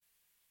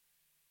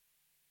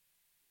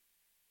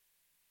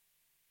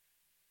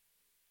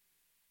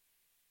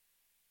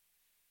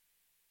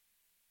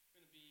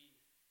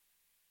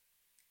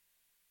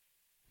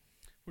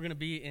We're going to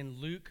be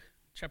in Luke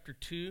chapter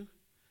 2.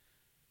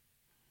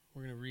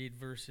 We're going to read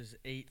verses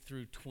 8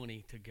 through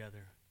 20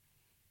 together.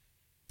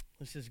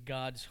 This is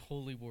God's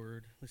holy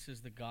word. This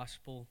is the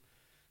gospel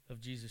of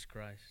Jesus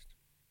Christ.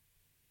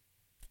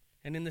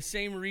 And in the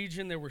same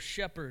region there were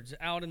shepherds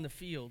out in the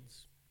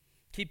fields,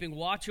 keeping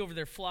watch over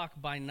their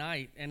flock by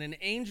night. And an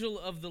angel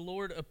of the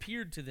Lord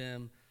appeared to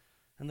them,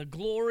 and the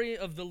glory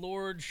of the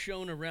Lord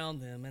shone around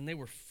them. And they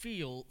were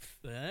filled,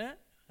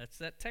 that's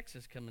that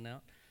Texas coming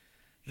out.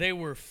 They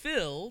were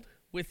filled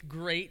with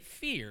great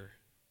fear.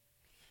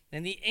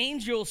 And the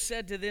angel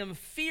said to them,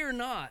 "Fear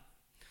not,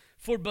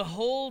 for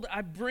behold,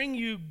 I bring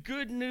you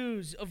good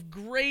news of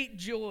great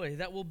joy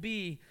that will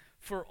be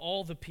for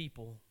all the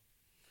people.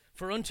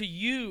 For unto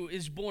you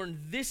is born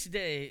this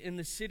day in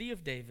the city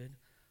of David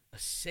a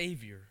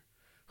Savior,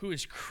 who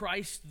is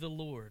Christ the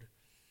Lord.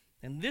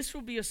 And this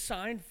will be a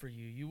sign for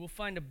you. You will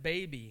find a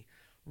baby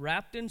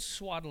wrapped in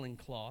swaddling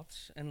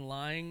cloths and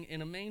lying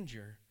in a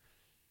manger."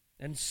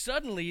 And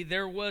suddenly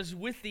there was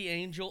with the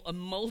angel a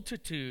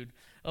multitude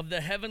of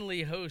the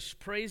heavenly hosts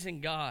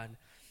praising God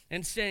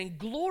and saying,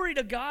 "Glory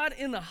to God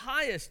in the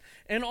highest,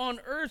 and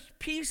on earth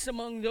peace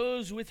among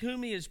those with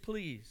whom he is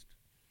pleased."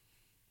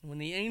 And when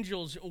the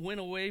angels went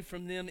away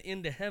from them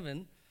into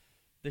heaven,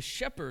 the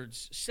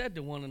shepherds said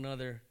to one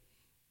another,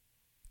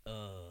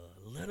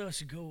 "Let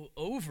us go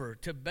over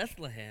to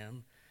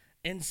Bethlehem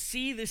and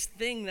see this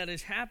thing that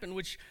has happened,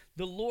 which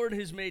the Lord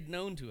has made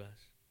known to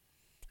us."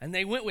 And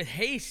they went with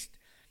haste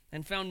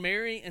and found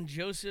Mary and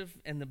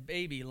Joseph and the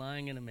baby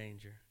lying in a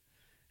manger.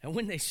 And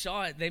when they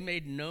saw it, they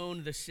made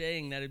known the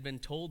saying that had been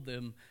told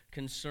them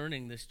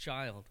concerning this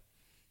child.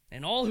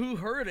 And all who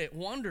heard it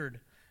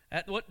wondered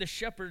at what the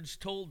shepherds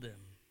told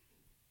them.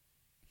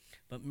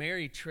 But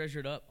Mary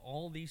treasured up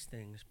all these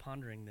things,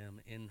 pondering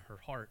them in her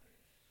heart.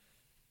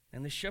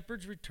 And the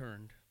shepherds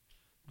returned,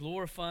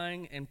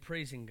 glorifying and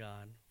praising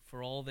God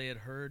for all they had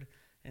heard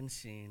and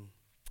seen,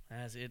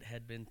 as it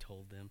had been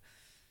told them.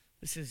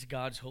 This is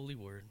God's holy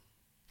word.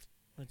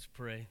 Let's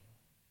pray.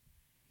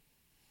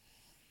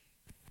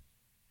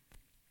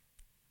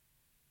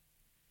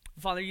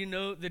 Father, you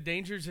know the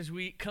dangers as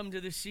we come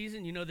to this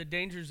season. You know the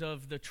dangers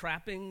of the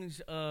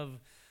trappings of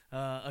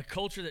a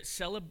culture that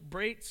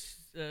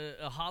celebrates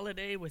a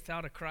holiday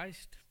without a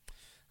Christ.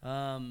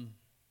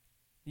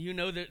 You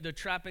know the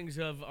trappings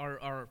of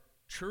our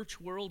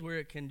church world, where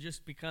it can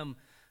just become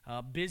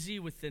busy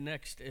with the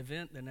next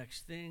event, the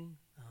next thing.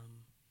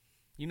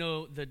 You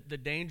know the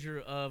danger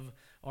of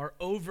our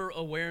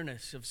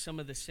over-awareness of some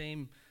of the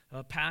same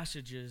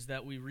passages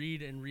that we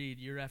read and read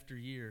year after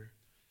year.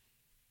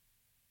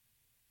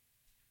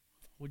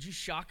 Would you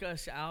shock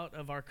us out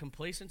of our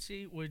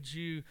complacency? Would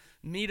you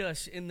meet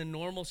us in the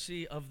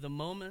normalcy of the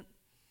moment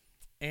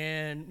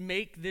and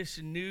make this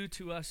new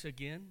to us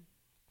again?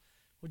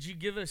 Would you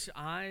give us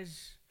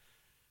eyes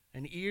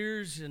and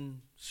ears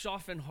and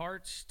soften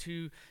hearts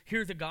to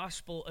hear the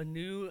gospel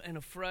anew and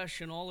afresh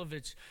in all of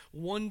its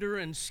wonder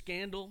and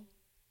scandal?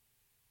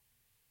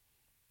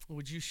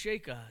 Would you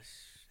shake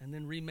us and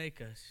then remake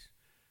us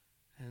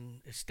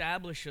and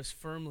establish us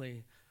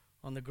firmly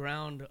on the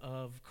ground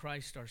of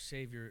Christ our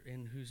Savior,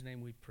 in whose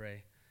name we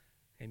pray.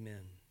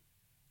 Amen.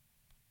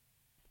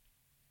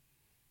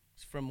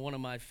 It's from one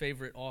of my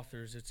favorite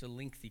authors. It's a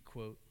lengthy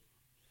quote.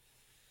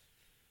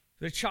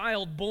 "The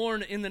child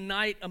born in the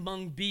night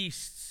among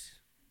beasts,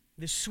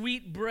 the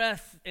sweet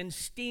breath and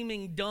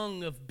steaming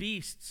dung of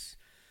beasts,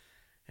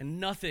 and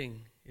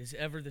nothing is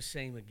ever the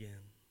same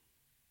again.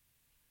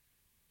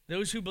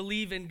 Those who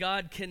believe in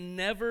God can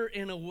never,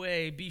 in a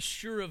way, be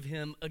sure of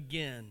him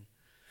again.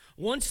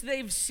 Once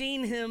they've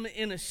seen him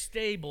in a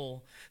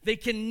stable, they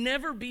can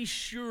never be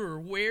sure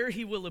where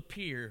he will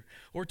appear,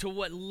 or to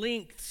what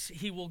lengths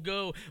he will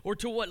go, or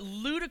to what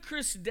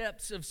ludicrous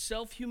depths of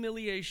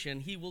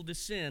self-humiliation he will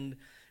descend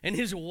in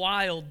his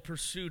wild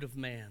pursuit of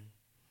man.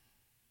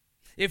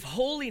 If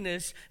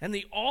holiness and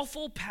the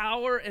awful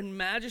power and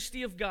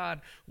majesty of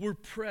God were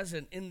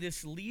present in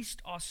this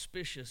least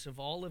auspicious of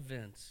all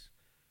events,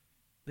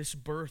 this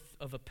birth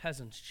of a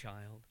peasant's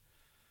child,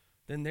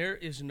 then there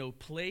is no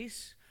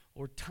place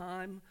or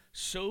time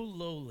so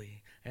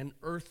lowly and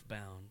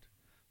earthbound,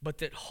 but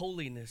that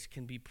holiness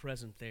can be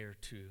present there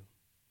too.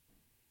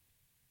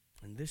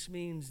 And this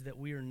means that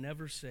we are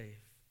never safe,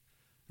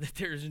 that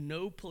there is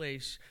no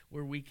place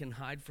where we can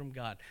hide from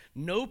God,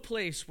 no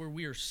place where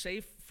we are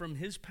safe from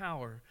his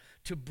power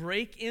to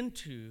break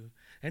into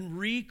and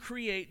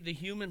recreate the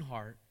human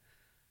heart,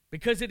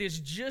 because it is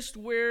just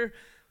where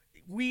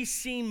we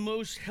seem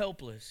most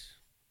helpless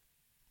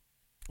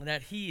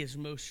that he is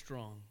most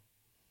strong.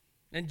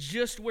 And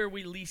just where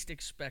we least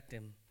expect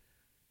him,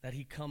 that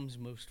he comes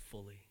most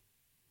fully.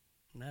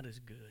 And that is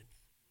good.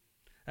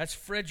 That's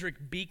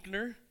Frederick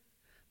Buechner,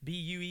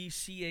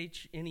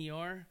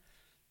 Buechner,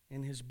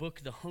 in his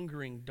book, The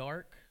Hungering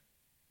Dark.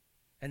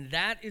 And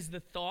that is the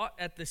thought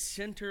at the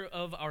center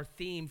of our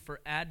theme for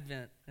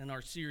Advent and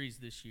our series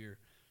this year.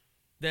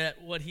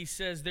 That what he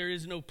says, there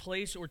is no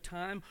place or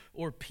time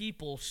or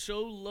people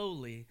so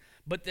lowly,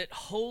 but that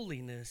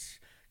holiness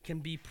can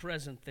be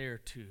present there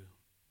too.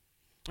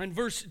 And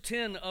verse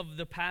 10 of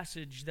the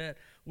passage that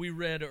we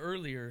read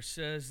earlier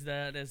says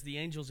that, as the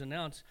angels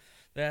announce,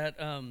 that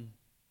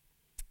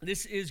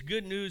this is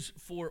good news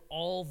for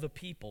all the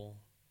people.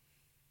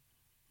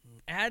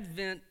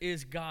 Advent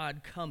is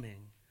God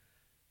coming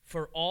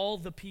for all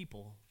the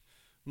people,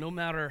 no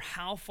matter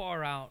how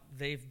far out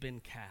they've been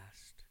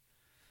cast.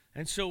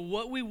 And so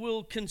what we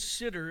will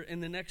consider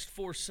in the next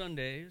 4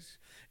 Sundays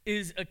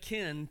is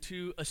akin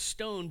to a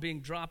stone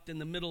being dropped in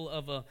the middle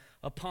of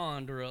a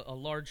pond or a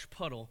large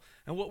puddle.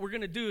 And what we're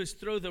going to do is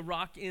throw the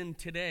rock in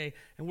today,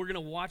 and we're going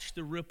to watch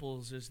the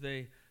ripples as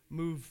they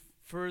move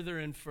further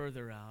and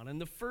further out. And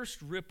the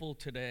first ripple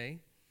today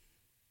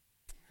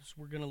is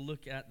we're going to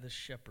look at the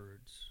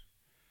shepherds.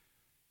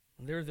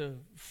 They're the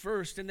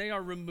first, and they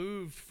are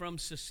removed from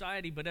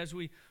society. But as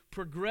we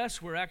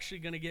progress, we're actually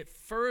going to get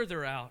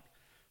further out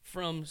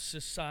from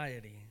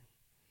society.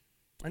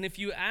 And if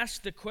you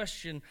ask the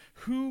question,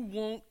 who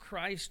won't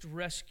Christ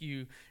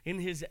rescue in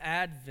his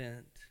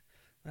advent?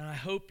 And I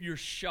hope you're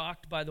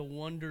shocked by the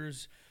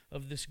wonders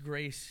of this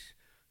grace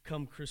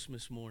come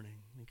Christmas morning,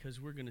 because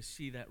we're going to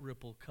see that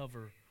ripple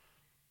cover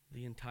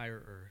the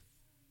entire earth.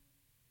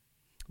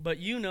 But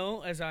you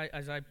know, as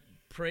I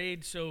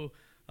prayed so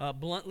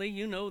bluntly,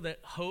 you know that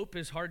hope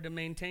is hard to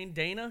maintain.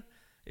 Dana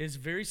is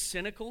very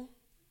cynical.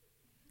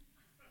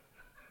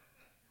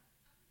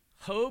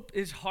 Hope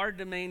is hard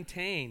to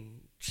maintain.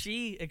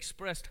 She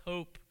expressed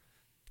a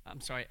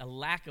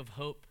lack of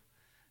hope,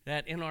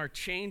 that in our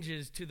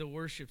changes to the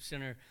worship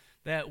center,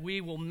 that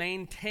we will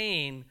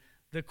maintain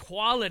the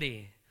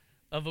quality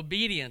of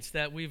obedience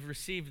that we've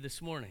received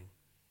this morning.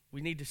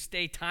 We need to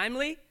stay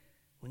timely.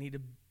 We need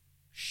to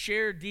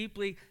share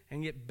deeply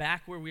and get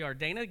back where we are.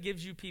 Dana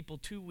gives you people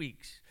 2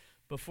 weeks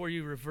before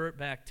you revert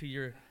back to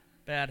your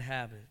bad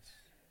habits.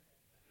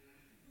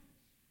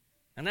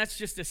 And that's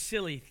just a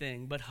silly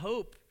thing, but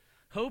hope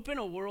in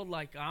a world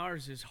like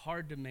ours is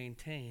hard to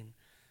maintain.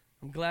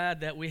 I'm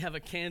glad that we have a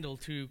candle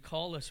to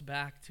call us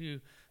back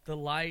to the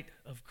light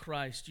of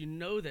Christ. You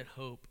know that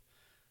hope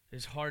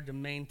is hard to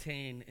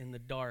maintain in the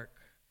dark.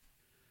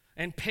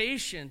 And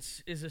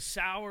patience is a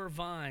sour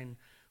vine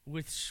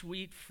with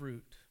sweet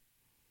fruit.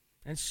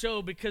 And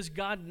so, because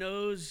God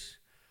knows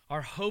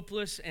our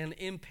hopeless and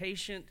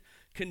impatient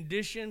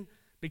condition,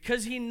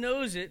 because he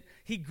knows it,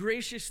 he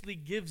graciously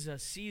gives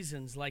us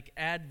seasons like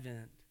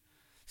Advent,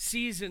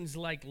 seasons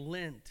like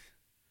Lent.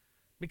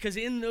 Because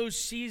in those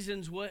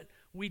seasons, what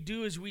we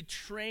do is we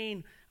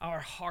train our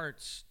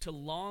hearts to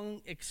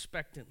long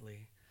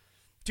expectantly,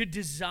 to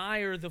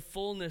desire the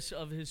fullness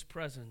of his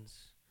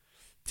presence,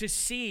 to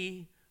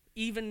see,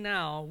 even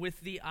now,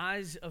 with the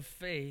eyes of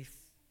faith,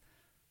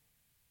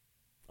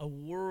 a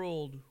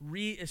world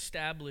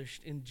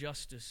reestablished in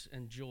justice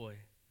and joy.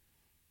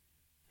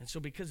 And so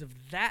because of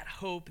that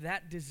hope,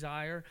 that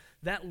desire,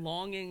 that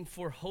longing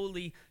for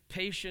holy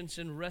patience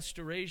and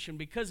restoration,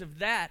 because of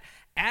that,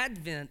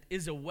 Advent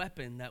is a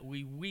weapon that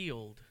we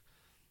wield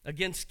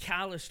against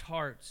calloused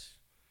hearts,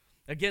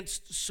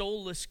 against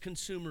soulless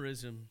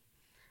consumerism,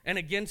 and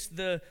against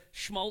the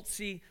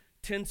schmaltzy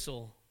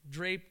tinsel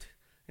draped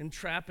in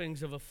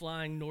trappings of a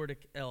flying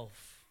Nordic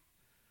elf.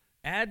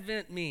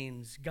 Advent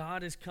means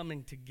God is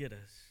coming to get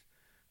us,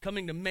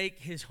 coming to make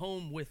his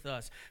home with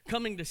us,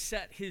 coming to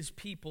set his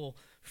people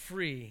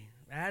free.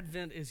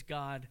 Advent is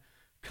God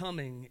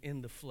coming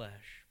in the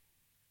flesh.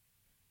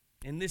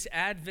 In this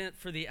Advent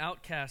for the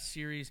Outcasts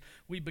series,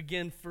 we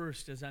begin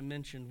first, as I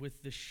mentioned,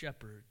 with the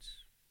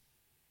shepherds.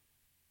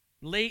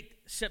 Late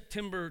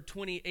September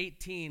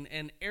 2018,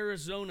 an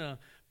Arizona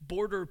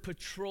Border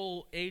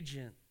Patrol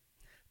agent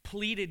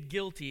pleaded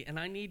guilty, and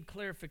I need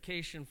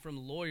clarification from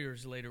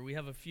lawyers later. We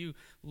have a few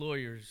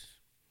lawyers.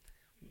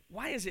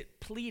 Why is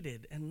it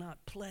pleaded and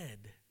not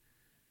pled?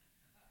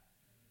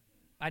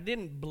 I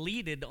didn't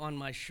bleeded on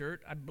my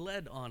shirt. I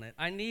bled on it.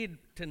 I need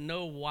to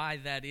know why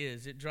that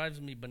is. It drives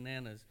me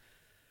bananas.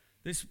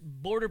 This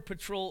Border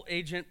Patrol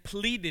agent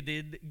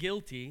pleaded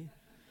guilty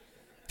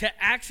to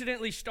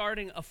accidentally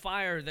starting a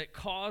fire that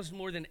caused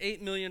more than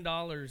 $8 million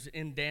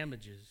in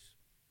damages.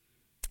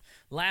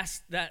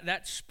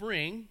 That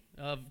spring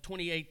of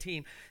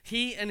 2018,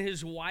 he and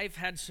his wife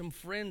had some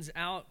friends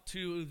out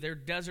to their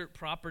desert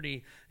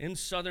property in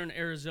southern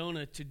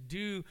Arizona to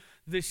do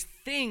this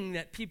thing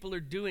that people are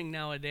doing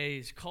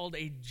nowadays called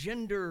a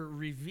gender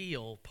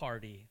reveal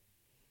party.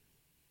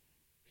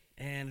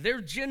 And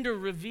their gender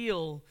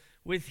reveal,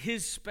 with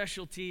his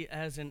specialty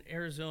as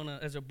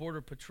a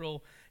Border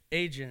Patrol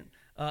agent,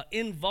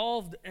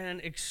 involved an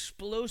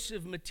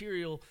explosive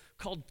material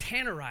called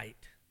tannerite.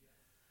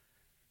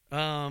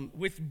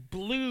 With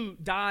blue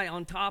dye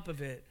on top of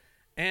it.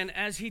 And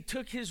as he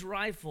took his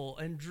rifle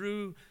and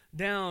drew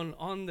down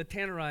on the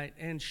tannerite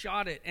and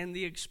shot it, and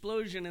the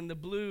explosion and the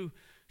blue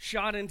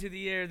shot into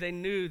the air,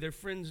 their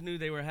friends knew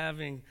they were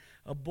having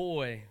a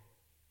boy.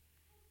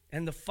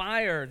 And the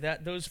fire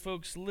that those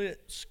folks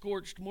lit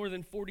scorched more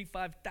than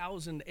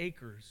 45,000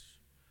 acres,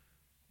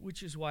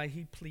 which is why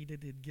he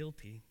pleaded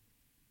guilty.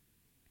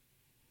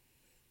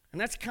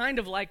 And that's kind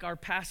of like our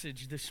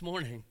passage this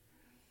morning.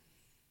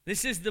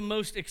 This is the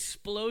most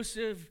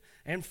explosive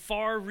and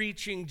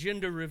far-reaching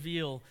gender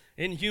reveal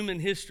in human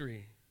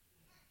history.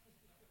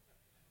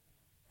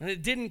 And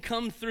it didn't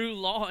come through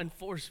law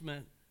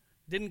enforcement,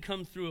 didn't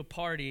come through a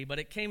party, but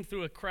it came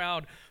through a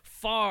crowd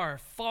far,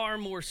 far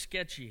more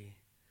sketchy.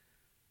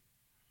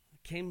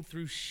 It came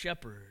through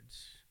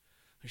shepherds.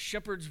 The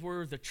shepherds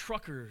were the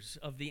truckers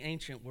of the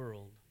ancient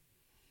world.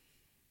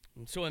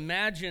 And so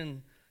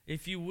imagine,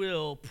 if you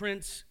will,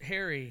 Prince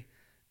Harry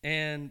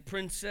and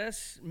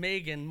Princess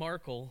Meghan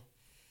Markle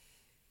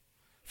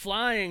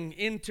flying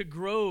into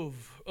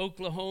Grove,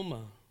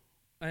 Oklahoma,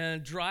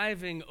 and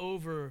driving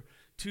over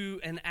to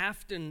an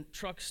Afton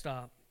truck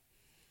stop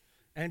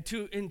and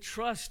to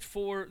entrust,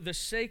 for the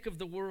sake of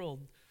the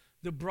world,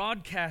 the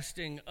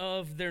broadcasting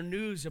of their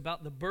news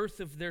about the birth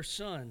of their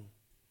son.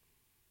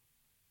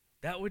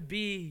 That would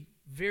be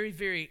very,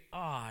 very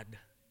odd.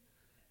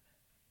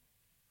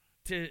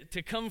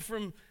 To come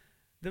from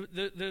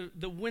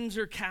the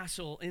Windsor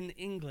Castle in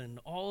England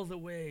all the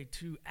way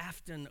to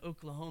Afton,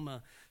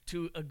 Oklahoma,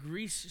 to a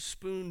grease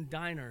spoon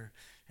diner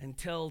and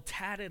tell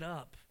tatted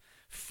up,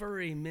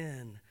 furry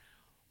men,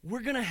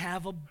 we're going to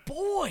have a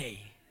boy.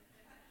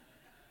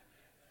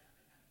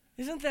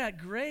 Isn't that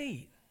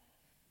great?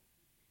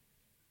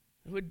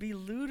 It would be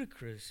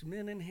ludicrous.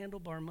 Men in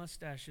handlebar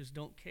mustaches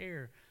don't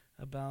care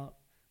about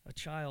a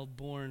child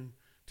born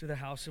to the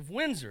House of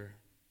Windsor.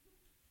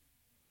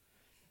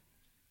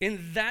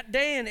 In that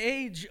day and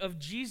age of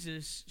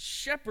Jesus,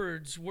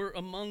 shepherds were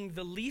among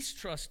the least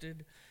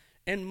trusted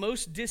and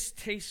most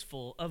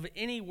distasteful of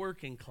any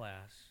working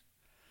class.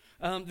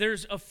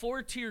 There's a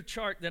 4-tier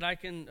chart that I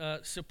can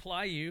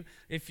supply you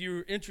if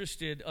you're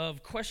interested,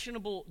 of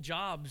questionable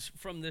jobs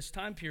from this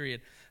time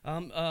period.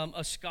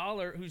 A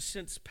scholar who's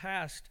since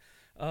passed,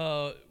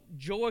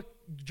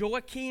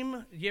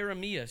 Joachim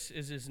Jeremias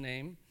is his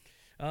name,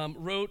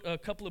 wrote a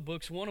couple of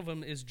books. One of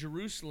them is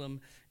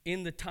Jerusalem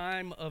in the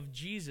time of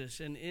Jesus.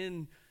 And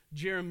in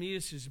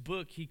Jeremias'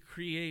 book, he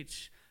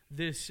creates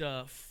this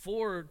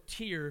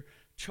 4-tier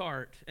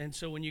chart. And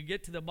so when you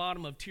get to the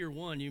bottom of tier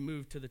 1, you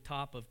move to the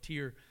top of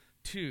tier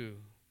 2.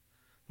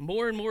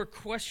 More and more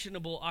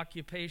questionable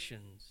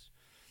occupations.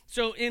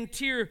 So in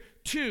tier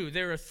 2,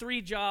 there are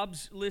 3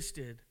 jobs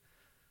listed.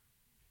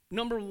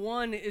 Number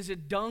 1 is a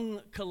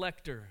dung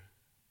collector.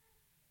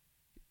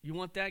 You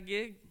want that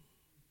gig?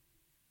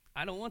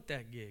 I don't want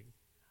that gig.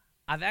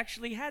 I've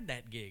actually had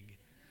that gig.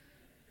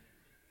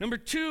 Number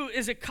 2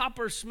 is a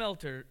copper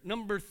smelter.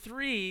 Number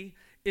 3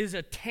 is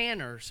a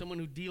tanner, someone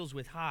who deals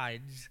with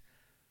hides.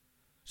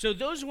 So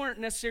those weren't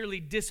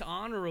necessarily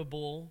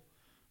dishonorable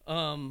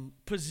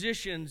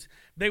positions.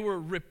 They were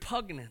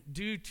repugnant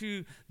due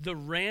to the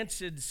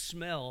rancid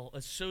smell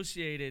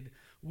associated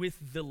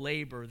with the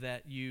labor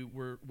that you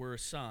were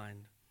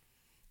assigned.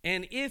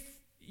 And if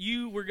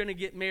you were going to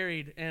get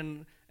married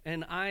and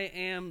I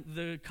am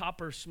the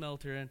copper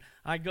smelter, and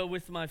I go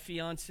with my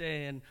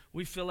fiance and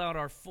we fill out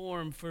our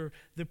form for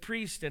the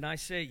priest, and I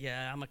say,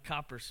 yeah, I'm a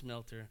copper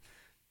smelter.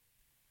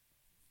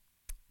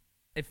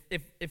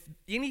 If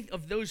any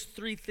of those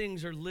 3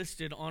 things are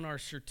listed on our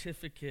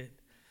certificate,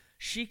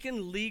 she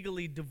can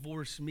legally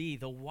divorce me.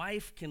 The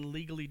wife can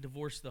legally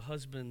divorce the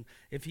husband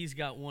if he's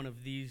got one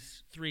of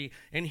these 3.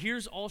 And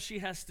here's all she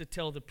has to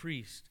tell the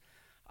priest.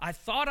 I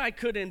thought I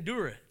could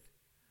endure it,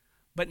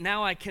 but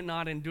now I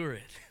cannot endure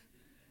it.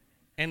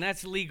 And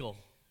that's legal.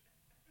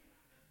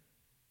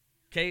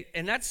 Okay,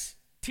 and that's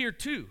tier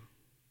 2.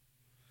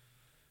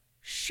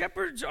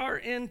 Shepherds are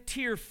in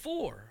tier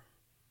 4.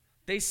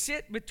 They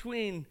sit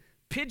between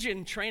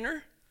pigeon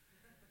trainer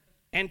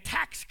and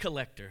tax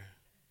collector.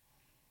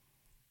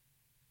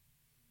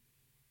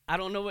 I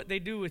don't know what they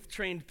do with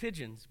trained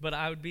pigeons, but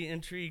I would be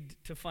intrigued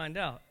to find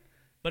out.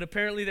 But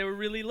apparently they were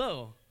really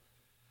low.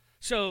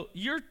 So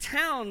your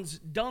town's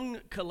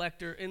dung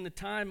collector in the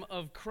time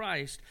of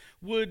Christ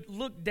would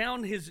look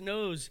down his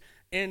nose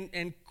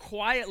and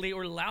quietly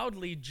or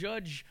loudly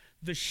judge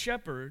the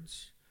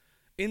shepherds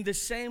in the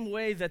same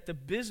way that the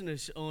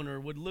business owner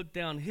would look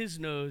down his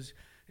nose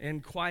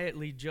and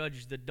quietly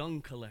judge the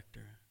dung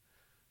collector.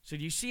 So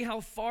do you see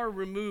how far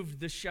removed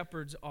the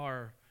shepherds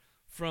are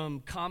from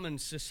common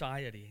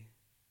society?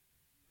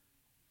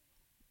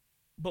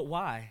 But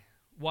why?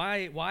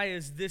 Why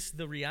is this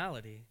the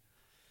reality?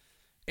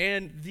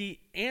 And the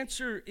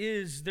answer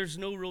is there's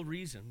no real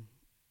reason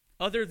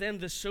other than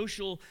the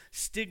social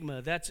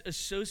stigma that's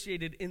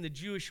associated in the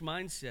Jewish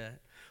mindset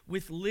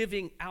with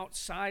living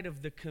outside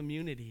of the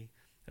community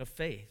of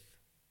faith.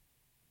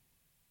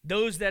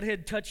 Those that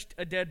had touched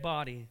a dead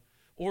body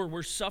or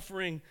were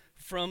suffering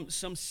from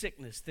some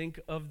sickness. Think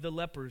of the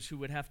lepers who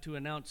would have to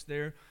announce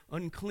their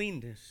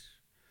uncleanness.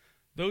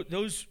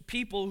 Those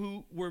people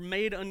who were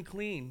made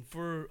unclean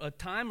for a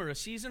time or a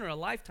season or a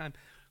lifetime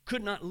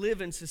could not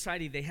live in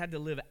society. They had to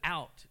live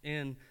out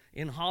in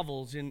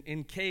hovels,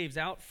 in caves,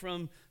 out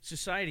from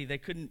society. They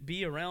couldn't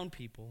be around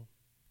people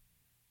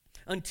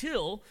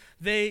until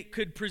they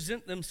could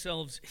present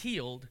themselves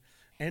healed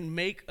and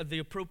make the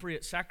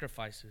appropriate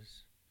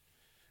sacrifices.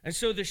 And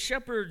so the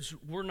shepherds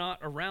were not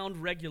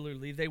around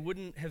regularly. They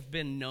wouldn't have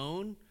been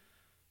known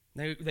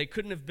They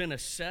couldn't have been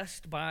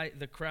assessed by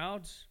the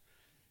crowds,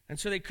 and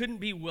so they couldn't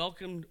be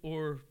welcomed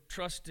or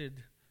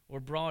trusted or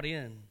brought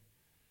in.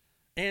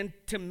 And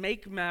to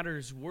make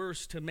matters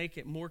worse, to make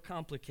it more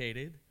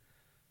complicated,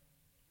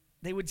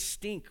 they would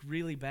stink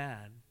really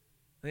bad.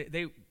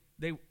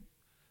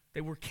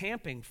 They were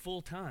camping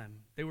full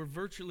time. They were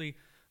virtually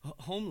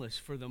homeless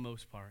for the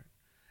most part.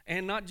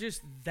 And not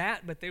just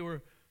that, but they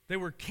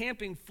were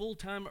camping full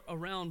time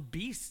around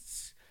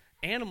beasts,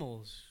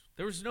 animals.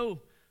 There was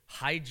no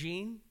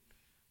hygiene.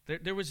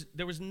 There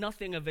was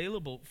nothing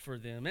available for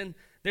them. And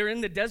they're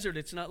in the desert.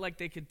 It's not like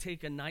they could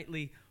take a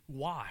nightly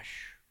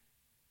wash.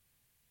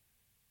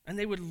 And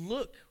they would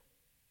look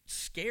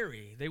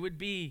scary. They would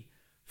be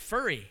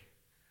furry.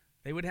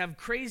 They would have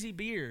crazy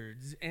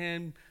beards,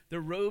 and their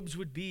robes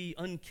would be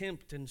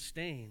unkempt and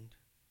stained.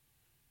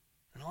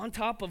 And on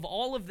top of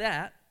all of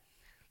that,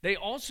 they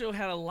also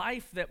had a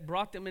life that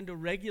brought them into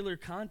regular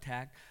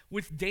contact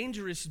with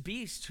dangerous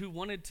beasts who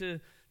wanted to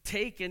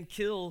take and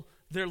kill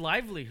their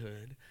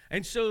livelihood.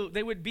 And so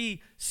they would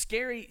be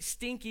scary,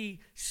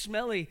 stinky,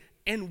 smelly,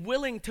 and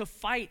willing to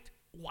fight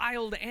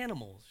wild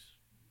animals.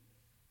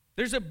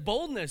 There's a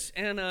boldness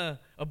and a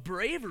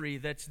bravery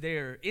that's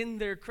there in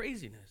their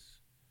craziness.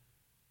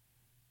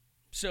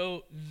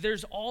 So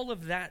there's all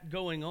of that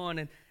going on,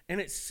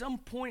 and at some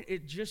point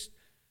it just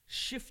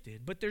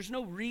shifted. But there's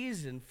no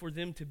reason for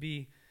them to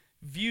be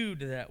viewed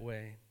that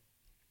way.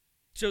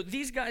 So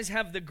these guys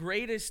have the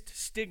greatest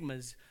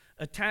stigmas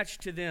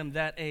attached to them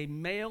that a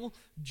male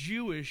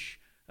Jewish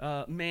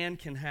man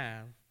can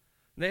have.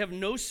 They have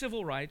no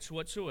civil rights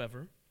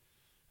whatsoever.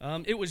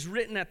 It was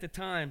written at the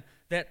time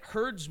that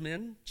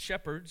herdsmen,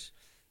 shepherds,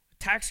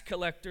 tax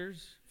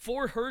collectors,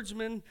 for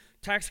herdsmen,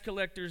 tax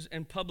collectors,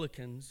 and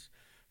publicans,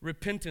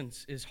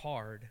 repentance is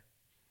hard.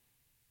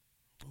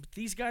 But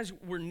these guys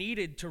were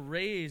needed to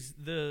raise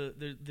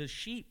the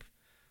sheep,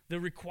 the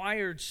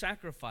required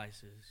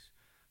sacrifices,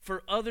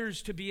 for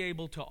others to be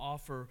able to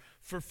offer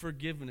for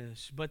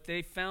forgiveness. But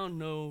they found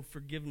no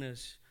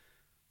forgiveness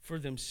for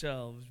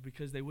themselves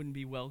because they wouldn't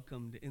be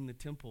welcomed in the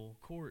temple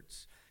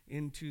courts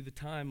into the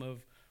time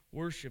of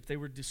worship. They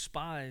were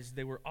despised.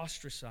 They were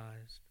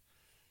ostracized.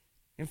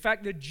 In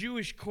fact, the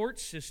Jewish court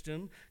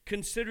system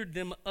considered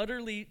them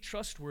utterly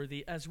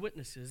trustworthy as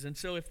witnesses. And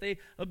so if they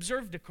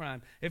observed a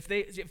crime, if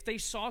they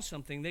saw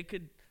something,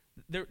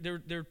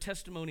 their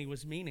testimony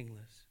was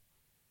meaningless.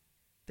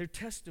 Their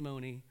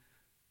testimony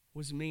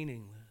was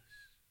meaningless.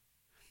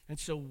 And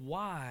so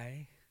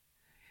why,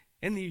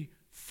 in the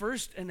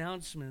first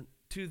announcement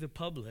to the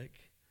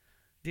public,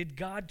 did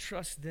God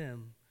trust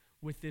them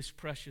with this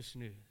precious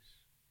news?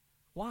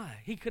 Why?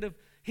 He could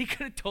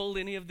have told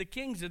any of the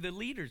kings or the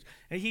leaders.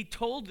 And he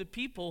told the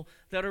people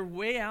that are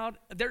way out,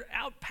 they're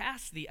out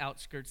past the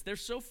outskirts. They're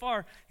so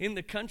far in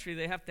the country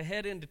they have to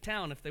head into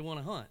town if they want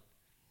to hunt.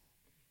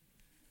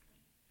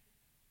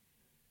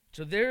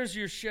 So there's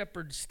your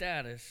shepherd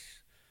status.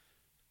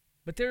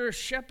 But there are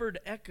shepherd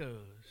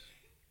echoes.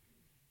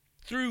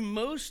 Through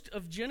most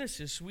of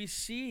Genesis, we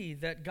see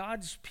that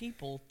God's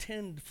people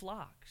tend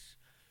flocks.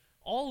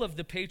 All of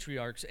the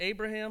patriarchs,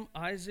 Abraham,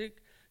 Isaac,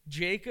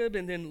 Jacob,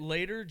 and then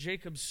later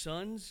Jacob's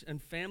sons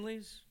and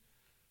families,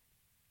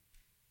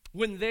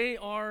 when they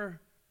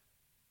are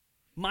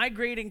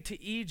migrating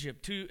to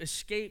Egypt to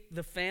escape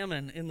the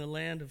famine in the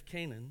land of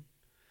Canaan,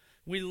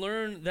 we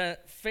learn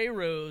that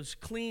Pharaoh's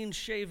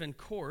clean-shaven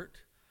court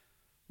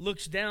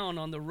looks down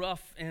on the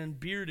rough and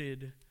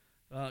bearded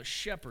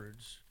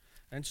shepherds.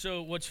 And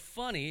so what's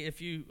funny,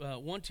 if you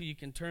want to, you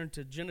can turn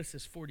to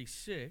Genesis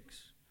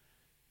 46.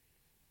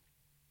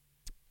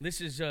 This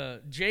is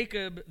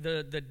Jacob,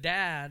 the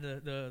dad,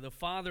 the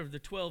father of the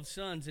 12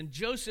 sons, and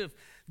Joseph,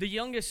 the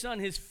youngest son,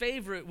 his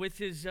favorite with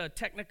his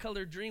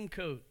Technicolor dream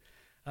coat,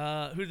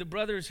 who the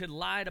brothers had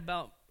lied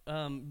about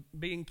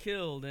being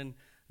killed. And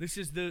this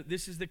is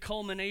the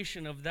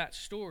culmination of that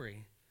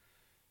story.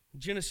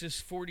 Genesis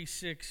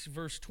 46,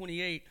 verse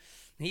 28.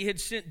 He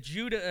had sent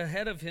Judah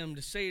ahead of him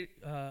to say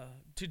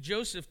to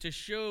Joseph to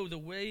show the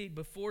way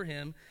before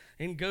him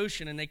in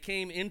Goshen, and they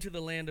came into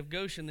the land of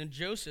Goshen. Then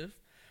Joseph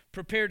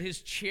prepared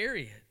his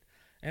chariot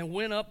and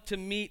went up to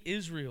meet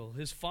Israel,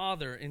 his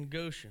father, in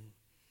Goshen.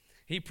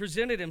 He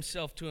presented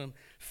himself to him,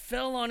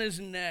 fell on his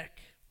neck,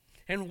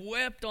 and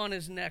wept on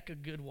his neck a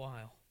good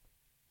while.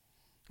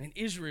 And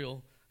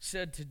Israel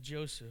said to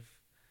Joseph,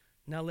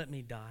 "Now let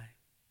me die.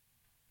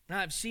 Now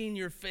I've seen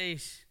your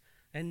face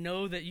and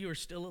know that you are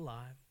still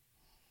alive."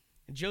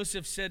 And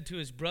Joseph said to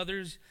his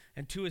brothers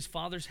and to his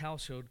father's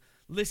household,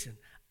 "Listen,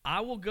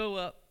 I will go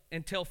up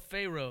and tell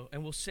Pharaoh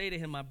and will say to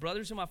him, my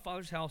brothers and my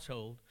father's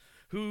household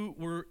who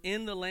were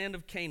in the land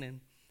of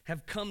Canaan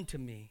have come to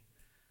me.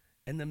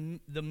 And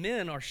the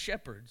men are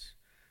shepherds,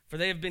 for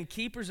they have been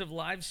keepers of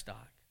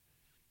livestock.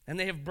 And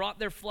they have brought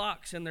their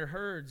flocks and their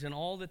herds and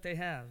all that they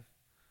have.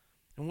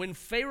 And when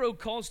Pharaoh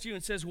calls to you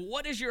and says,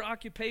 'What is your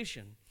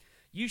occupation?'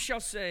 you shall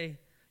say,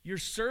 'Your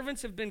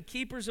servants have been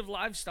keepers of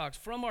livestock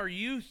from our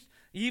youth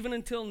even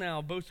until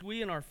now, both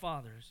we and our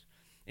fathers,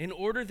 in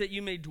order that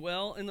you may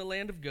dwell in the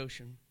land of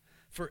Goshen.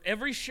 For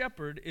every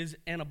shepherd is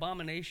an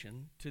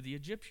abomination to the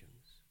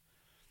Egyptians.'"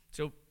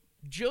 So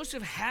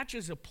Joseph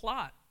hatches a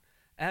plot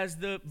as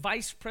the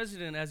vice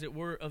president, as it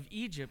were, of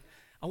Egypt.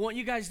 I want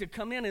you guys to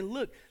come in and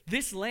look.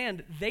 This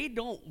land, they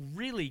don't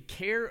really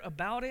care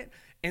about it,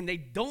 and they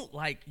don't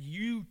like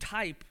you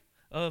type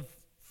of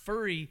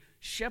furry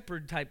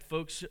shepherd type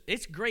folks.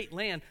 It's great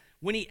land.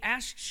 When he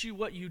asks you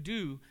what you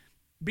do,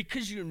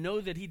 because you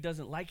know that he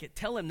doesn't like it,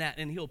 tell him that,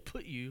 and he'll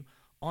put you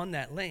on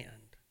that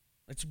land.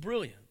 It's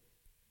brilliant.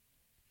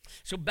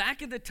 So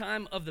back at the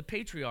time of the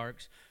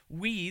patriarchs,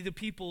 we, the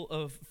people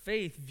of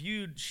faith,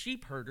 viewed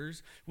sheep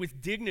herders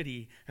with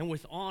dignity and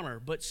with honor.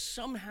 But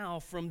somehow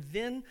from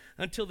then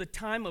until the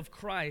time of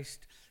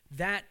Christ,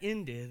 that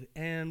ended,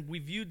 and we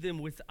viewed them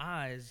with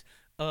eyes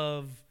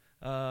of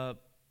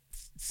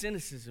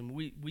cynicism.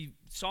 We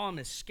saw them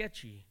as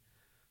sketchy,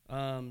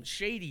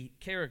 shady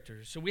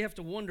characters. So we have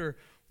to wonder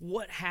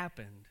what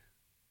happened.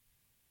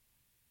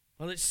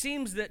 Well, it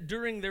seems that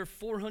during their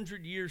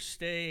 400-year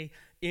stay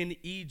in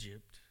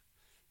Egypt,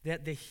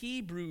 that the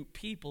Hebrew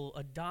people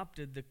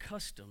adopted the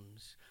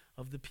customs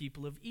of the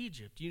people of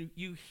Egypt.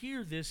 You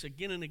hear this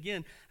again and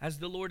again as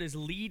the Lord is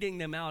leading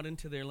them out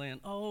into their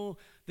land. Oh,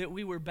 that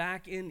we were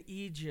back in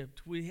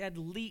Egypt. We had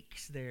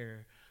leeks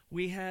there.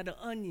 We had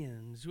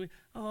onions.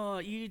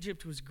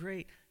 Egypt was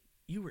great.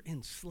 You were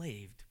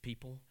enslaved,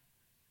 people.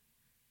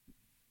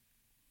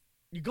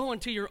 You go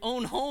into your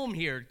own home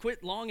here.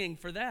 Quit longing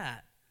for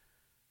that.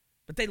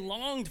 But they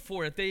longed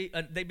for it.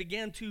 They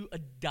began to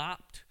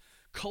adopt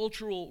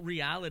cultural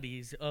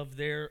realities of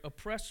their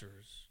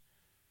oppressors.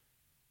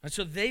 And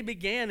so they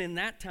began in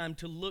that time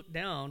to look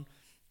down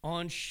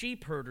on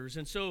sheep herders.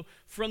 And so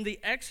from the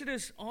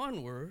Exodus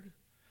onward,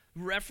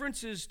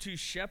 references to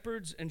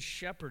shepherds and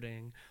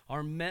shepherding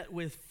are met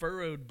with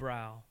furrowed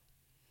brow.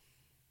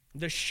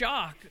 The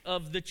shock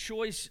of the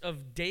choice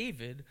of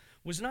David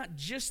was not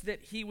just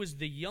that he was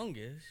the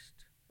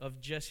youngest of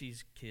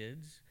Jesse's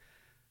kids,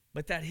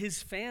 but that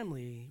his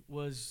family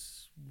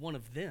was one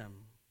of them.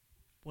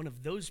 One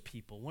of those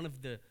people, one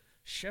of the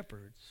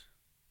shepherds.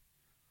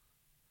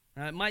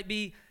 Now, it might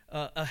be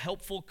a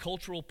helpful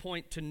cultural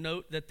point to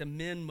note that the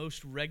men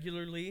most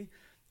regularly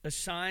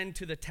assigned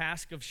to the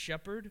task of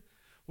shepherd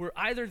were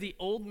either the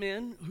old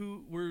men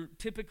who were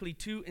typically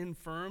too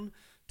infirm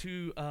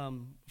to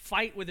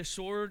fight with a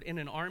sword in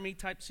an army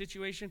type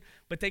situation,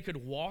 but they could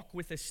walk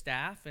with a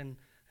staff and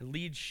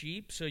lead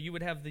sheep. So you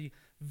would have the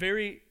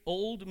very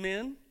old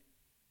men,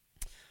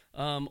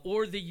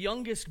 or the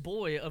youngest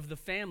boy of the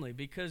family,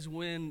 because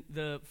when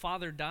the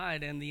father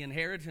died and the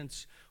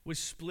inheritance was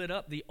split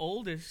up, the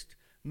oldest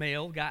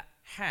male got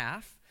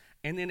half,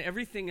 and then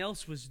everything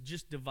else was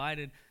just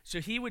divided. So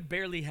he would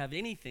barely have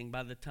anything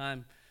by the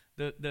time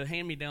the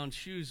hand-me-down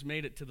shoes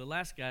made it to the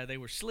last guy. They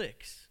were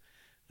slicks.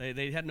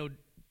 They had no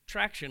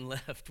traction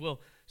left.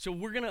 Well, so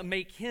we're going to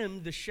make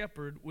him the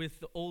shepherd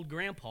with the old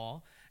grandpa,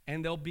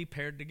 and they'll be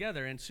paired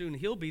together, and soon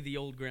he'll be the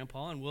old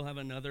grandpa, and we'll have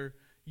another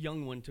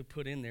young one to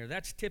put in there.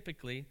 That's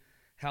typically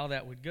how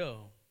that would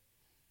go.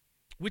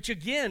 Which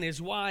again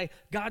is why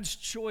God's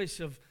choice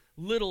of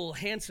little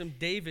handsome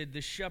David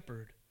the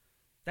shepherd,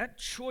 that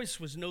choice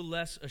was no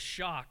less a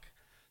shock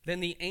than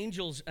the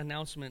angel's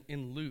announcement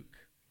in Luke.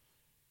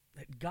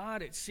 That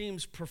God, it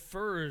seems,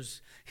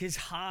 prefers his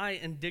high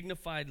and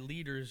dignified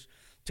leaders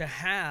to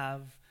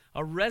have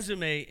a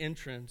resume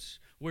entrance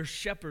where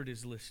shepherd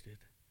is listed.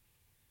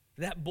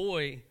 That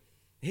boy,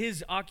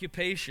 his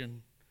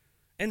occupation,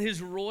 and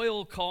his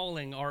royal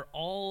calling are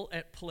all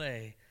at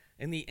play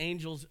in the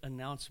angel's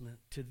announcement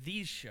to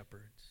these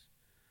shepherds.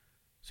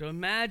 So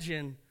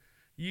imagine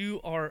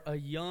you are a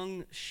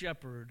young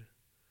shepherd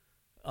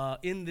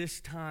in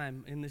this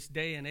time, in this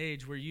day and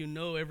age where you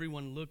know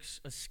everyone looks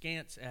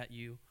askance at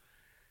you.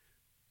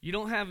 You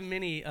don't have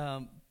many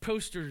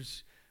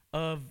posters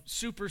of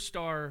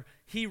superstar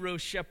hero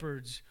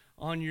shepherds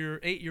on your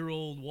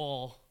 8-year-old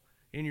wall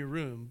in your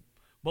room.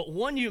 But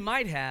one you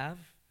might have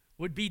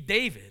would be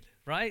David,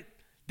 right?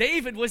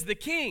 David was the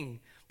king,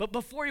 but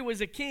before he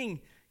was a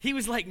king, he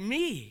was like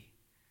me.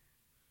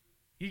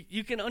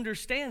 You can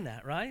understand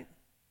that, right?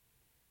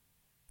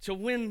 So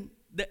when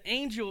the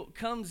angel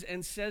comes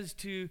and says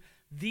to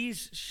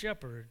these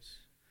shepherds,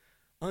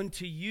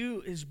 "Unto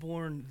you is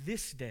born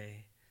this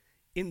day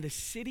in the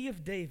city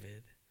of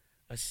David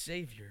a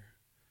Savior,"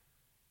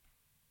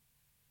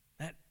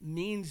 that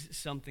means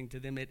something to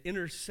them. It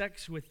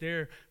intersects with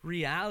their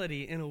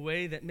reality in a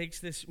way that makes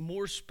this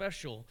more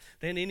special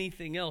than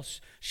anything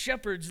else.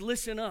 Shepherds,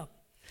 listen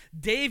up.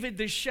 David,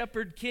 the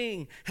shepherd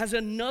king, has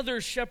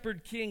another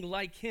shepherd king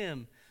like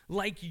him,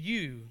 like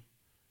you.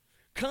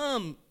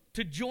 Come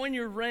to join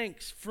your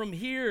ranks from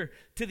here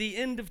to the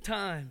end of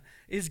time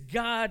is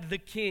God the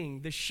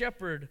King, the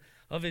shepherd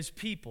of his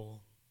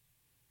people.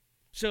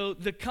 So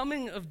the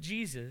coming of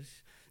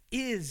Jesus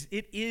is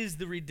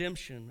the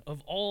redemption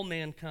of all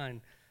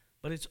mankind,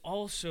 but it's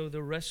also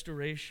the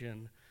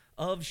restoration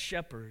of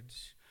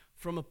shepherds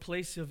from a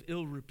place of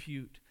ill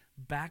repute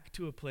back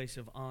to a place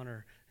of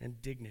honor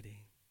and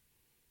dignity.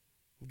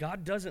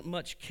 God doesn't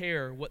much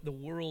care what the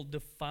world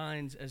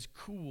defines as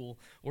cool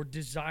or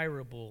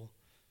desirable.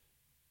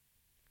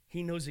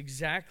 He knows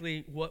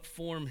exactly what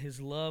form his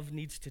love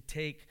needs to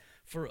take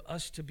for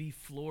us to be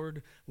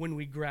floored when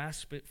we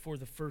grasp it for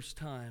the first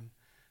time.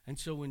 And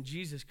so when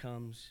Jesus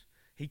comes,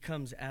 he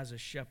comes as a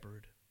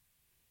shepherd.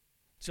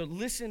 So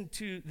listen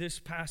to this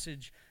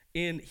passage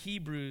in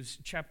Hebrews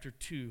chapter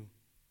 2,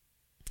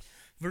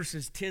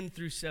 verses 10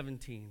 through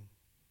 17.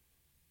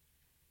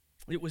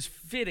 It was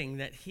fitting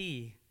that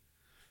he,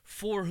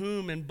 for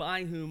whom and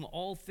by whom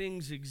all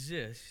things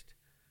exist,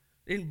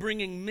 in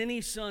bringing many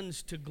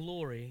sons to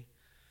glory,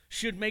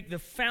 should make the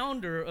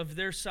founder of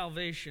their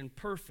salvation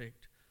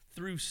perfect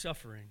through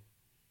suffering.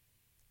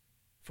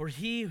 For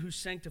he who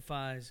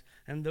sanctifies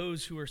and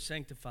those who are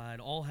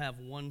sanctified all have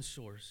one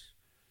source.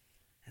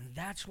 And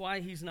that's why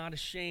he's not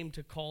ashamed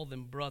to call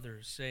them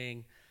brothers,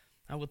 saying,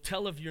 I will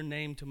tell of your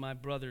name to my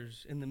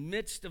brothers. In the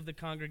midst of the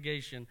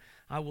congregation,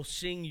 I will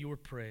sing your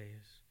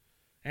praise.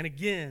 And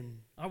again,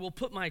 I will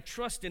put my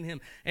trust in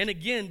him. And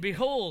again,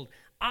 behold,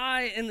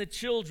 I and the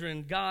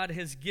children God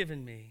has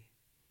given me.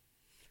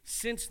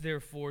 Since,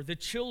 therefore, the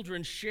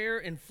children share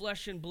in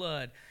flesh and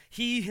blood,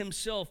 he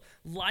himself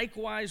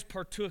likewise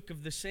partook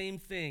of the same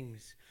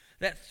things,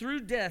 that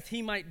through death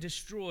he might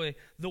destroy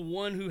the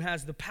one who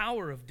has the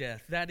power of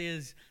death, that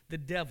is, the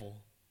devil,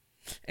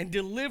 and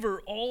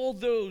deliver all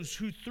those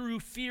who through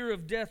fear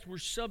of death were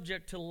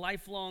subject to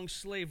lifelong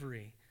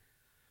slavery.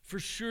 For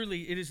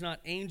surely it is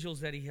not angels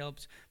that he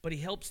helps, but he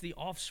helps the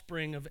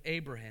offspring of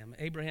Abraham.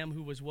 Abraham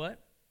who was what?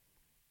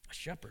 A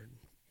shepherd.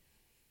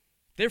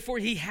 Therefore,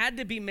 he had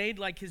to be made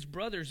like his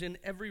brothers in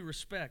every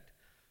respect,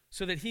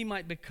 so that he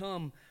might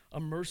become a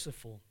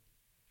merciful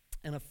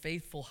and a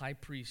faithful high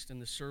priest in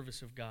the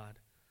service of God,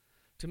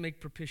 to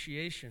make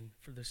propitiation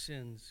for the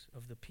sins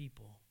of the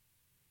people.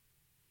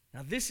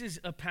 Now, this is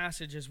a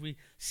passage, as we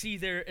see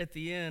there at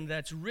the end,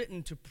 that's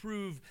written to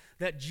prove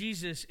that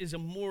Jesus is a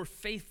more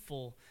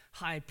faithful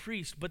high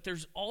priest, but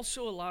there's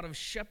also a lot of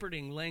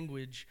shepherding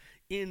language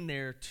in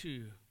there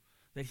too,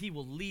 that he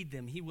will lead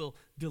them, he will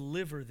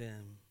deliver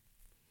them.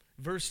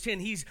 Verse 10,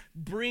 he's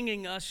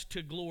bringing us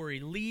to glory,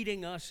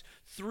 leading us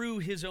through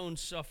his own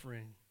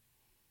suffering.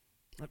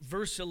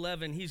 Verse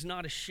 11, he's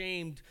not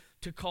ashamed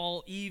to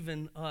call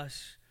even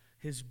us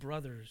his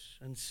brothers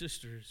and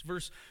sisters.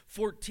 Verse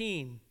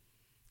 14,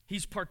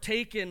 he's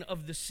partaken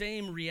of the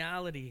same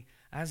reality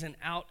as an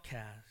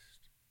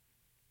outcast.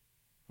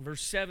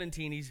 Verse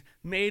 17, he's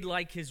made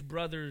like his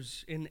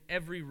brothers in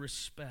every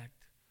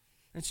respect.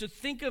 And so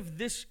think of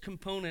this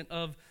component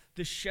of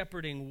the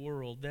shepherding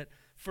world, that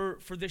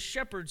for the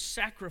shepherd,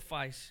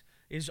 sacrifice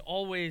is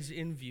always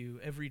in view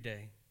every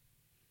day.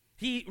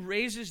 He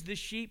raises the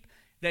sheep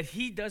that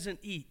he doesn't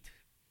eat.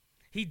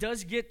 He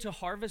does get to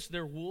harvest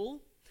their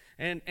wool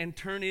and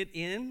turn it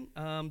in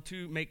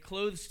to make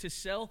clothes to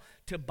sell,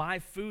 to buy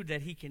food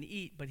that he can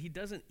eat, but he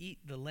doesn't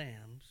eat the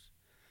lambs.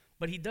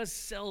 But he does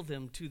sell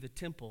them to the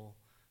temple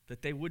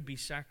that they would be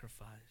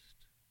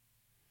sacrificed.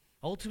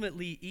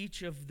 Ultimately,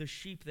 each of the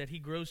sheep that he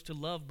grows to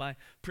love by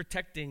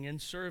protecting and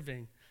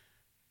serving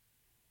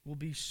will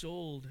be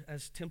sold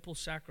as temple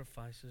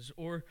sacrifices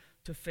or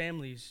to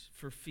families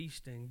for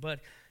feasting. But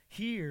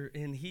here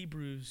in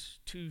Hebrews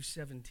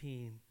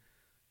 2:17,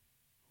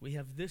 we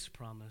have this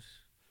promise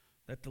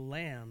that the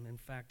lamb, in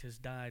fact, has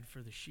died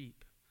for the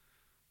sheep.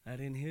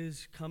 That in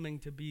his coming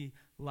to be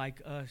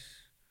like us,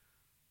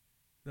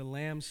 the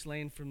lamb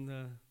slain from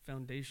the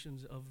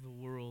foundations of the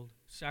world,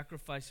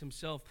 sacrificed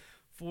himself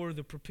for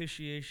the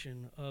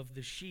propitiation of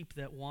the sheep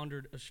that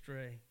wandered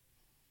astray.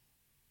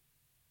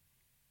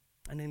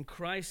 And in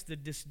Christ, the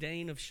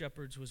disdain of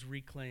shepherds was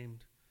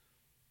reclaimed.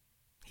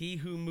 He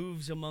who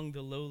moves among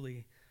the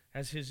lowly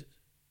as his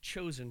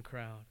chosen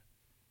crowd.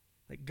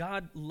 That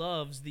God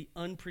loves the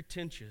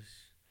unpretentious,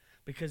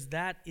 because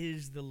that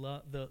is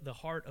the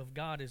heart of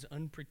God, is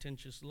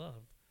unpretentious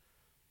love.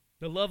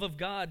 The love of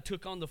God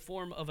took on the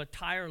form of a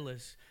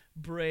tireless,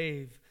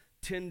 brave,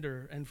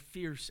 tender, and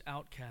fierce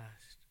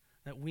outcast,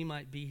 that we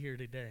might be here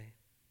today.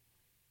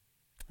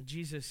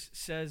 Jesus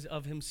says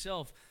of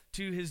himself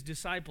to his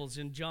disciples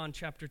in John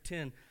chapter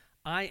 10,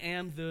 I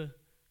am the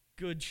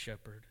good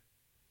shepherd.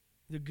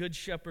 The good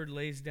shepherd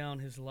lays down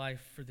his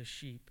life for the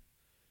sheep.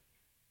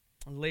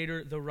 And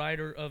later, the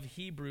writer of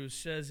Hebrews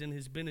says in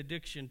his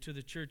benediction to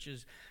the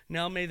churches,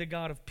 now may the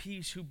God of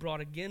peace, who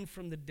brought again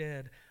from the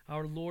dead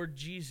our Lord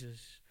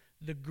Jesus,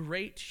 the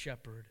great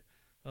shepherd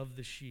of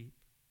the sheep.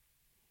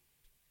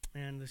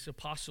 And this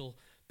apostle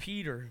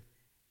Peter,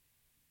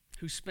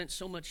 who spent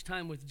so much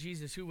time with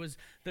Jesus, who was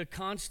the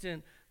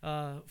constant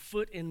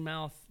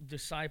foot-in-mouth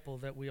disciple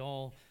that we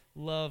all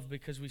love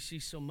because we see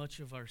so much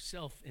of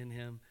ourselves in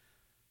him.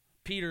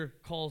 Peter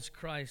calls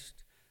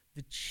Christ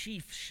the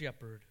chief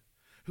shepherd,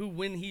 who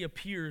when he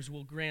appears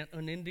will grant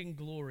unending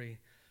glory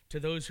to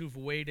those who've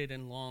waited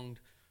and longed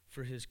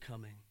for his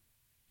coming.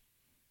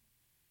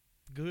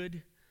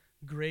 Good,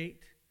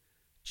 great,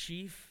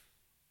 chief.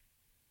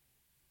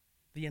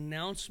 The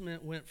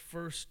announcement went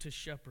first to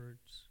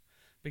shepherds,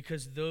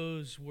 because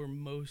those were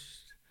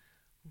most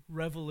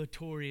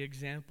revelatory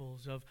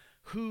examples of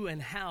who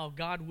and how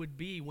God would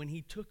be when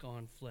he took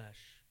on flesh.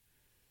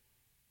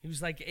 He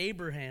was like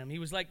Abraham. He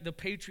was like the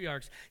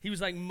patriarchs. He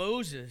was like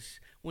Moses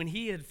when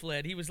he had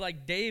fled. He was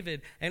like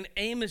David and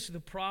Amos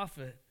the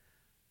prophet.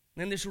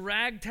 And this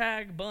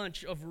ragtag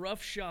bunch of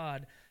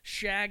roughshod,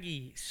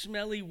 shaggy,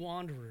 smelly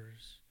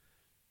wanderers.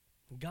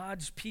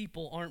 God's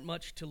people aren't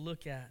much to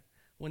look at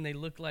when they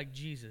look like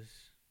Jesus.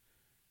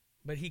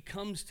 But he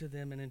comes to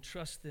them and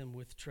entrusts them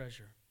with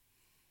treasure.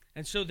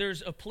 And so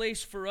there's a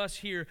place for us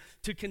here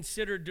to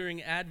consider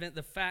during Advent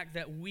the fact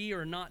that we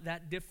are not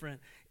that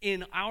different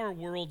in our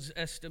world's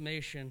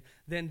estimation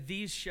than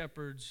these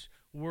shepherds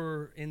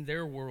were in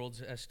their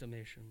world's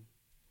estimation.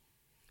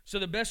 So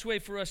the best way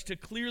for us to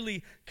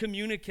clearly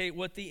communicate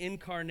what the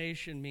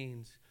incarnation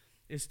means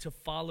is to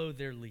follow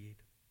their lead.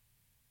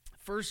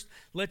 First,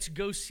 let's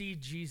go see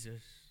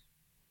Jesus.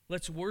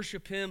 Let's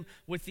worship him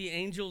with the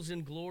angels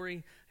in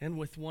glory and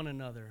with one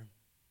another.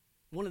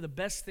 One of the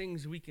best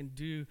things we can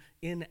do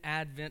in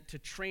Advent to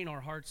train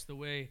our hearts the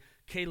way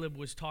Caleb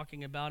was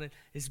talking about it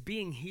is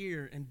being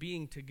here and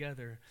being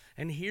together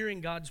and hearing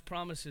God's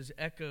promises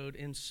echoed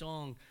in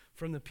song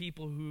from the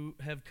people who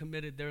have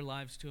committed their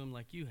lives to him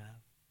like you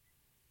have.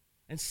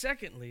 And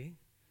secondly,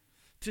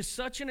 to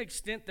such an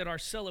extent that our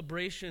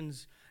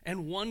celebrations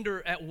and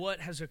wonder at what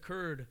has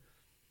occurred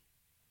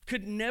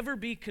could never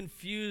be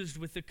confused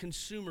with the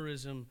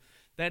consumerism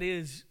that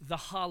is the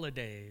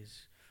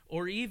holidays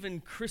or even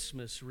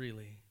Christmas,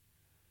 really.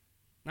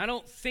 I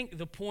don't think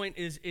the point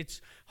is it's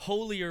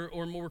holier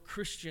or more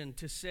Christian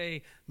to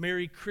say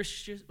Merry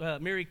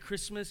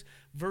Christmas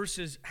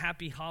versus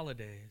Happy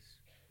Holidays.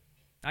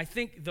 I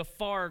think the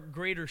far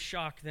greater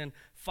shock than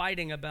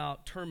fighting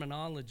about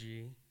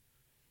terminology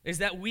is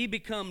that we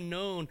become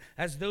known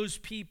as those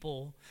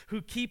people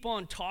who keep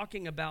on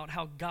talking about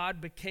how God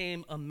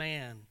became a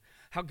man,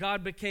 how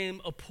God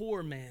became a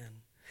poor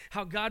man,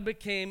 how God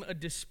became a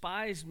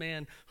despised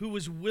man who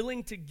was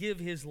willing to give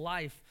his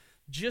life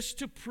just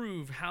to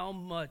prove how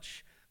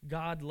much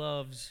God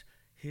loves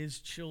his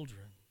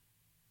children.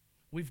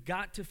 We've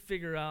got to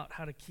figure out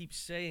how to keep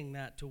saying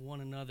that to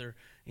one another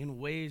in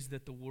ways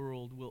that the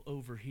world will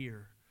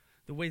overhear,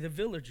 the way the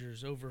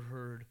villagers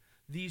overheard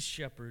these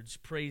shepherds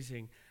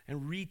praising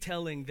and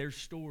retelling their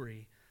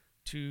story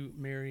to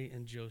Mary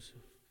and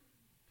Joseph.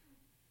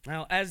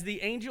 Now, as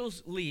the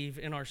angels leave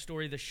in our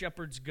story, the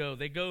shepherds go.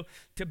 They go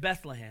to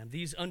Bethlehem,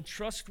 these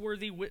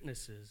untrustworthy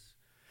witnesses,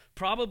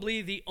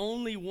 probably the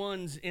only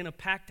ones in a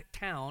packed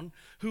town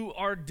who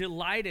are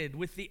delighted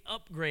with the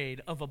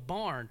upgrade of a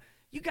barn.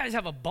 You guys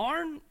have a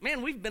barn?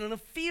 Man, we've been in a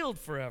field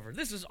forever.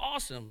 This is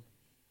awesome.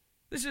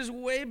 This is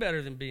way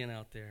better than being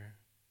out there.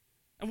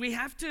 And we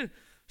have to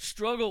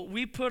struggle.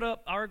 We put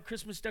up our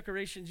Christmas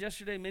decorations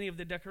yesterday. Many of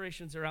the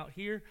decorations are out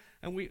here.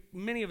 And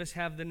many of us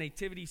have the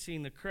nativity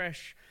scene, the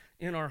creche,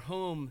 in our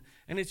home,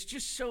 and it's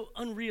just so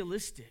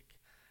unrealistic.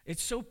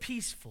 It's so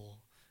peaceful.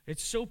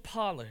 It's so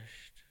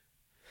polished.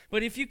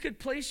 But if you could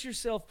place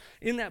yourself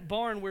in that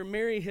barn where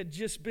Mary had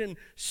just been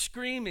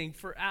screaming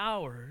for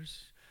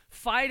hours,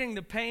 fighting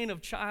the pain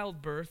of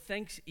childbirth,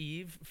 thanks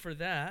Eve for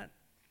that,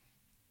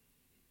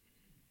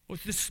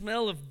 with the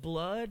smell of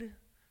blood,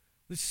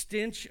 the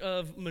stench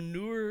of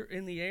manure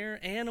in the air,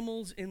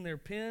 animals in their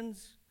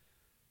pens,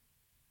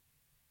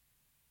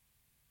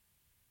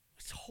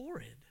 it's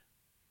horrid.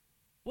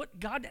 What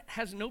God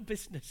has no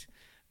business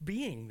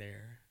being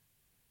there.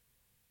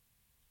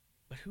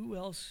 But who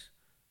else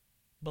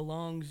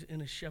belongs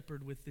in a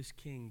shepherd with this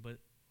king but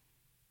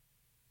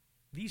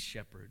these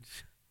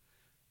shepherds?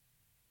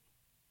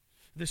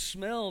 The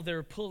smell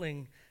they're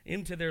pulling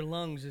into their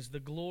lungs is the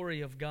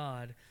glory of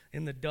God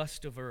in the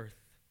dust of earth.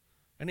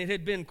 And it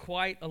had been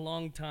quite a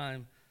long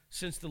time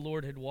since the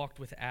Lord had walked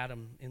with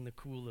Adam in the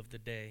cool of the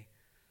day.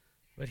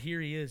 But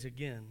here he is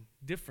again,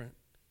 different,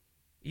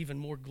 even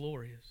more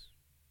glorious.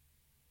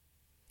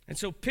 And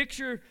so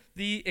picture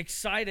the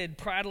excited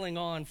prattling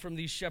on from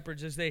these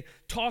shepherds as they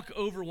talk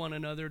over one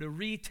another to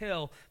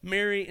retell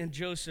Mary and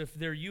Joseph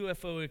their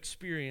UFO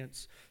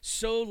experience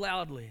so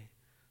loudly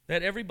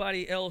that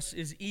everybody else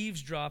is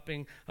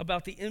eavesdropping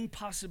about the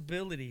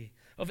impossibility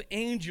of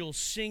angels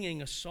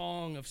singing a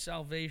song of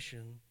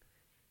salvation.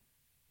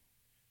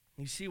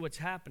 You see what's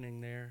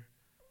happening there.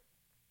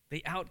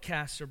 The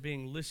outcasts are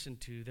being listened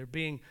to. They're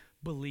being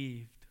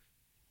believed.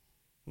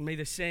 And may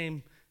the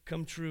same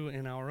come true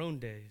in our own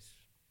days.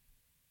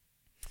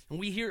 And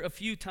we hear a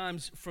few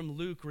times from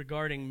Luke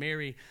regarding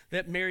Mary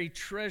that Mary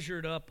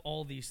treasured up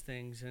all these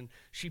things and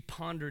she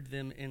pondered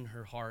them in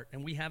her heart.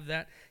 And we have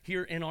that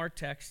here in our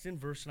text in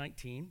verse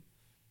 19,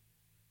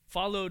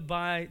 followed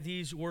by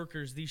these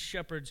workers, these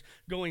shepherds,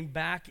 going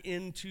back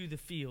into the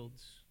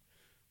fields,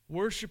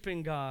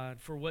 worshiping God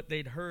for what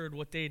they'd heard,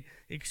 what they'd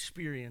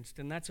experienced.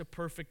 And that's a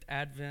perfect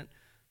Advent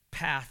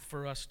path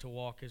for us to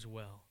walk as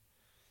well.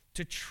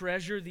 To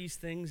treasure these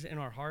things in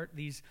our heart,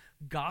 these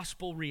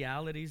gospel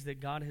realities that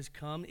God has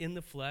come in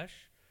the flesh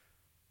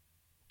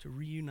to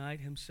reunite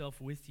himself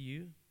with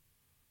you,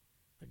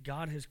 that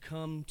God has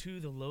come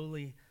to the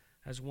lowly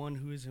as one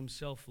who is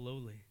himself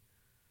lowly.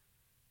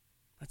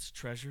 That's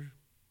treasure.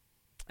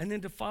 And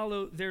then to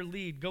follow their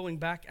lead, going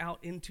back out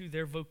into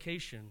their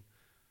vocation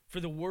for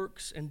the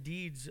works and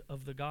deeds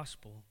of the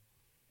gospel.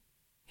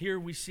 Here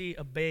we see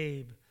a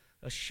babe,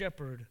 a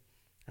shepherd,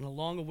 and a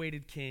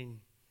long-awaited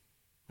king.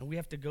 And we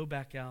have to go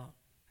back out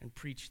and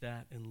preach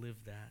that and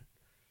live that.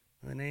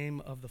 In the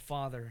name of the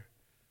Father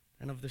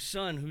and of the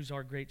Son, who's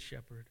our great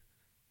shepherd,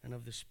 and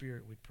of the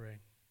Spirit we pray.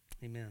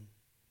 Amen.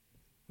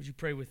 Would you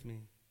pray with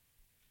me?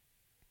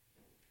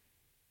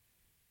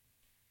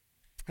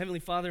 Heavenly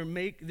Father,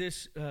 make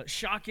this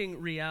shocking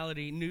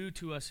reality new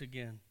to us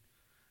again.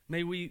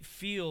 May we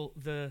feel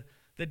the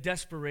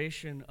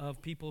desperation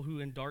of people who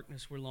in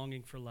darkness were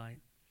longing for light.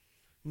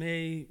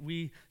 May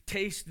we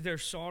taste their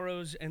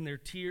sorrows and their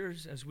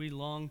tears as we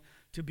long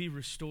to be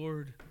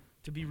restored,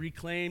 to be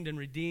reclaimed and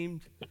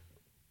redeemed.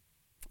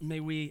 May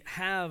we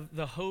have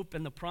the hope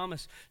and the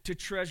promise to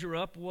treasure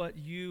up what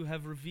you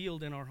have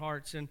revealed in our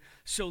hearts, and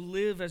so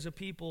live as a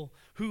people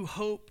who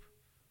hope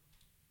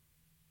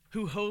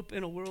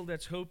in a world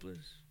that's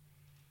hopeless,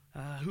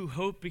 who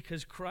hope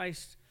because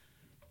Christ,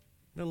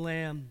 the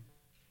Lamb,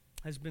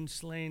 has been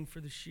slain for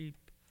the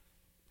sheep.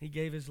 He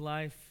gave his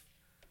life,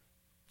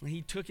 and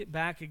he took it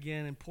back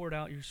again and poured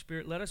out your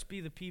Spirit. Let us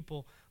be the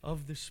people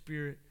of the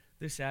Spirit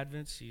this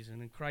Advent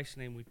season. In Christ's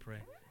name we pray.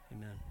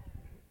 Amen.